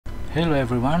Hello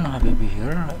everyone, Habib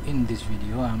here. In this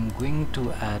video I'm going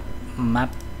to add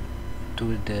map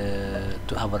to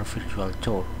our virtual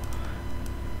tour.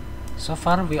 So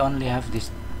far we only have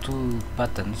these two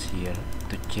buttons here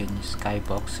to change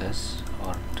skyboxes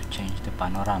or to change the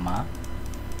panorama,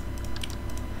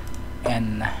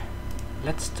 and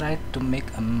let's try to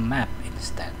make a map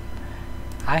instead.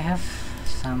 I have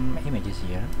some images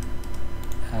here,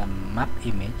 a map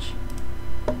image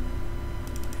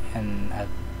and a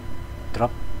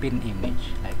drop pin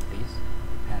image like this,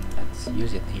 and let's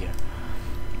use it here.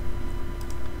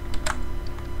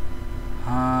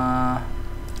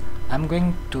 I'm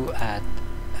going to add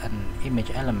an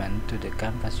image element to the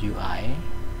canvas UI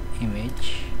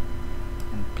image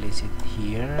and place it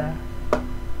here.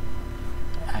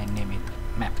 I name it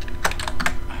map,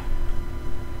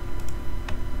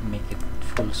 make it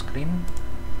full screen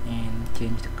and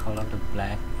change the color to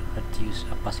black, reduce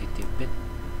opacity a bit.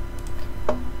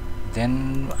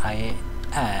 Then I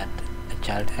add a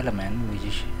child element, which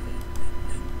is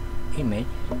image.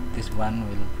 This one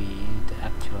will be the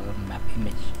actual map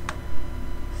image.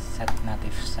 Set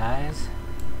native size,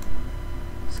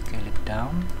 scale it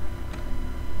down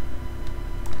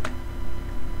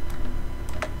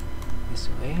this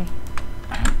way.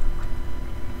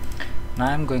 Now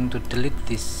I'm going to delete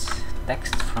this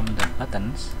text from the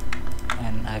buttons,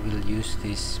 and I will use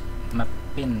this map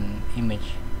pin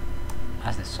image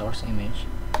as the source image.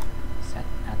 Set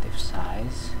native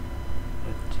size,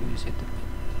 reduce it a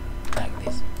bit like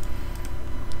this,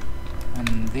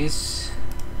 and this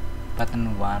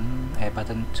button 1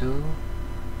 button 2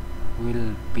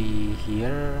 will be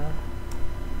here,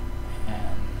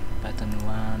 and button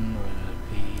 1 will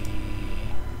be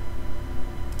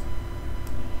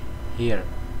here.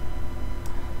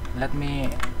 Let me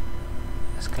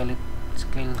scale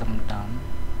them down.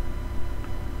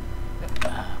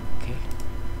 Okay,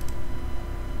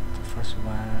 the first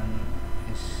one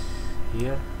is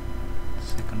here, the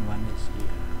second one is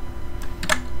here.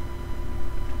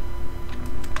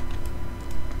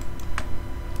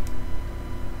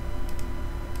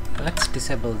 Let's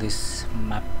disable this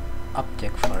map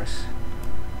object first.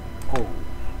 Oh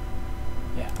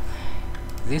yeah,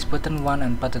 this button 1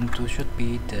 and button 2 should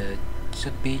be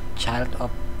child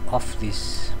of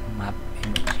this map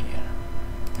image here,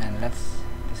 and let's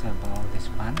disable this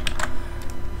one.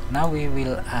 Now we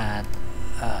will add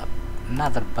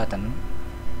another button.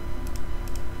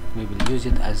 We will use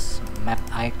it as map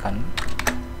icon,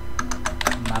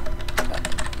 map button.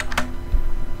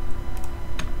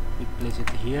 We place it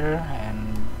here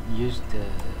and use the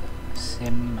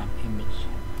same map image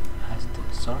as the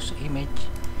source image.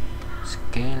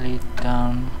 Scale it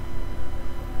down,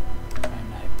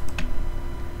 and I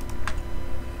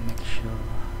make sure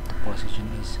the position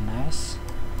is nice.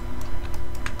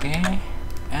 Okay,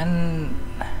 and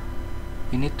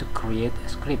we need to create a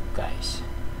script, guys.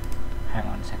 Hang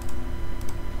on a sec.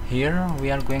 Here we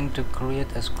are going to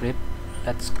create a script.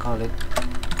 Let's call it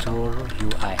tour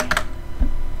UI.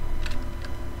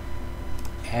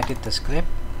 Edit the script.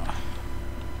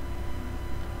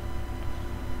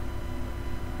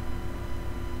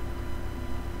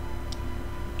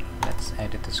 Let's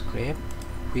edit the script.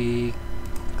 We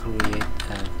create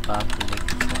a public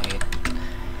void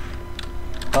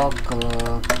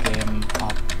toggle game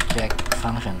object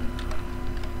function.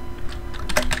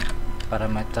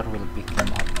 Parameter will be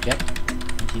game object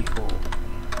go.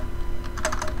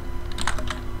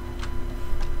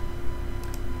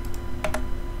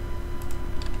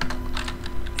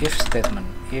 If statement,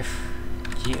 if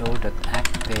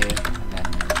go.active, then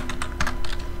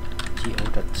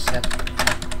go.set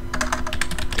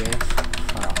active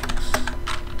false,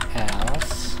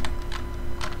 else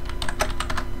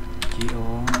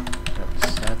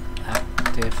go.set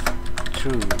active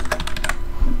true.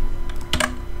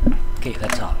 Okay,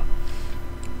 that's all.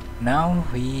 Now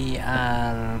we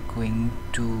are going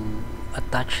to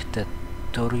attach the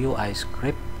tour UI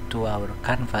script to our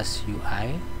canvas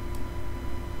UI,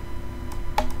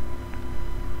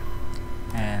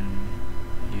 and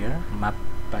here map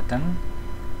button,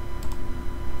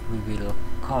 we will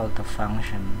call the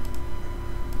function.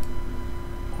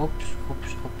 Oops.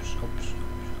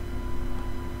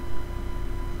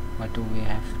 What do we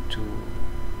have to?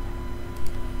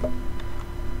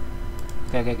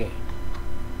 Okay.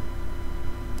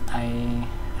 I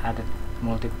added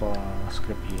multiple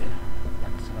script here.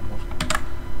 Let's remove.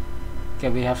 Okay,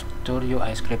 we have tour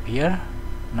UI script here.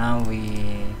 Now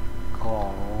we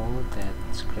call that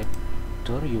script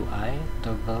tour UI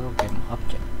toggle game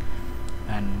object,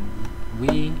 and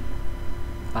we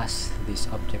pass this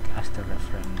object as the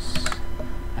reference,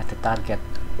 as the target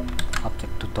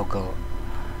object to toggle.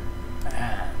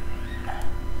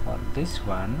 this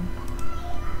one,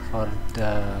 for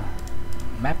the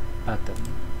map button,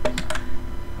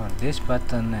 for this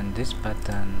button and this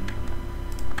button,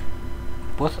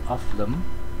 both of them,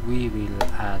 we will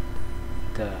add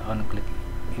the on-click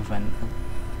event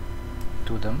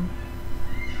to them,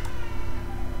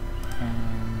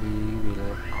 and we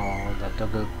will call the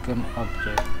toggle game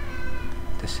object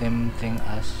the same thing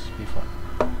as before.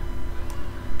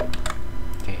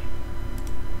 Okay,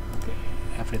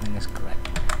 everything is correct.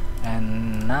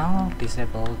 And now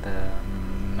disable the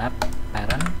map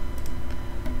parent.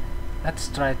 Let's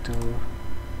try to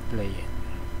play it.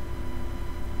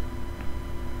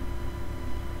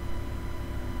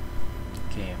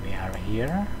 Okay, we are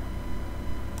here.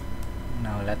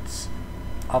 Now let's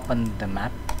open the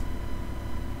map.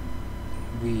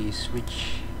 We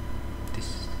switch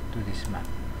this to this map.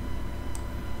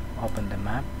 Open the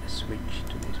map, switch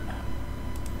to this map.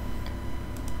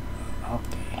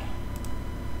 Okay,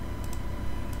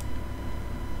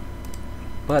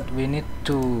 but we need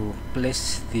to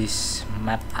place this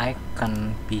map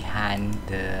icon behind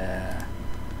the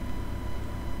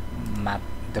map,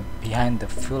 behind the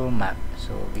full map,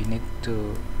 so we need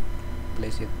to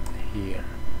place it here.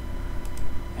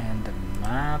 And the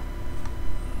map,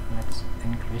 let's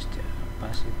increase the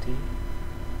opacity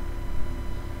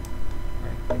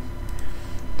like this.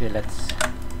 Okay, let's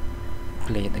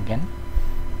play it again.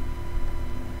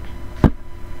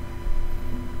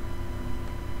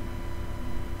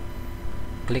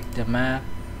 Click the map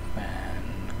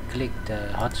and click the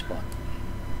hotspot,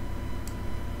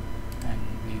 and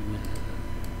we will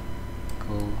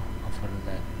go over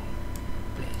that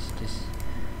place just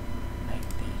like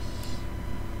this.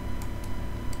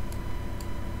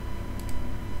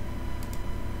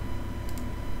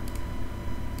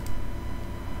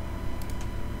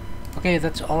 Okay,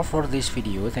 that's all for this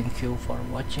video. Thank you for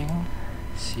watching.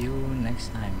 See you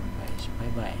next time, guys.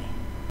 Bye bye.